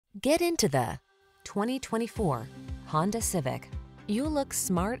Get into the 2024 Honda Civic. You'll look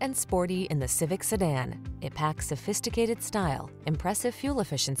smart and sporty in the Civic Sedan. It packs sophisticated style, impressive fuel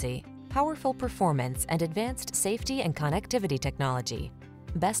efficiency, powerful performance, and advanced safety and connectivity technology.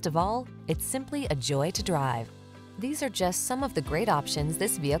 Best of all, it's simply a joy to drive. These are just some of the great options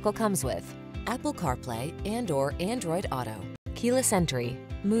this vehicle comes with: Apple CarPlay and/or Android Auto, keyless entry,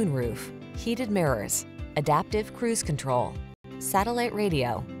 moonroof, heated mirrors, adaptive cruise control, satellite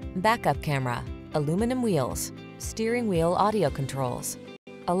radio, backup camera, aluminum wheels, steering wheel audio controls,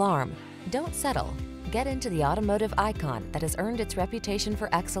 alarm. Don't settle. Get into the automotive icon that has earned its reputation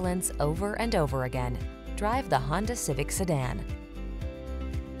for excellence over and over again. Drive the Honda Civic Sedan.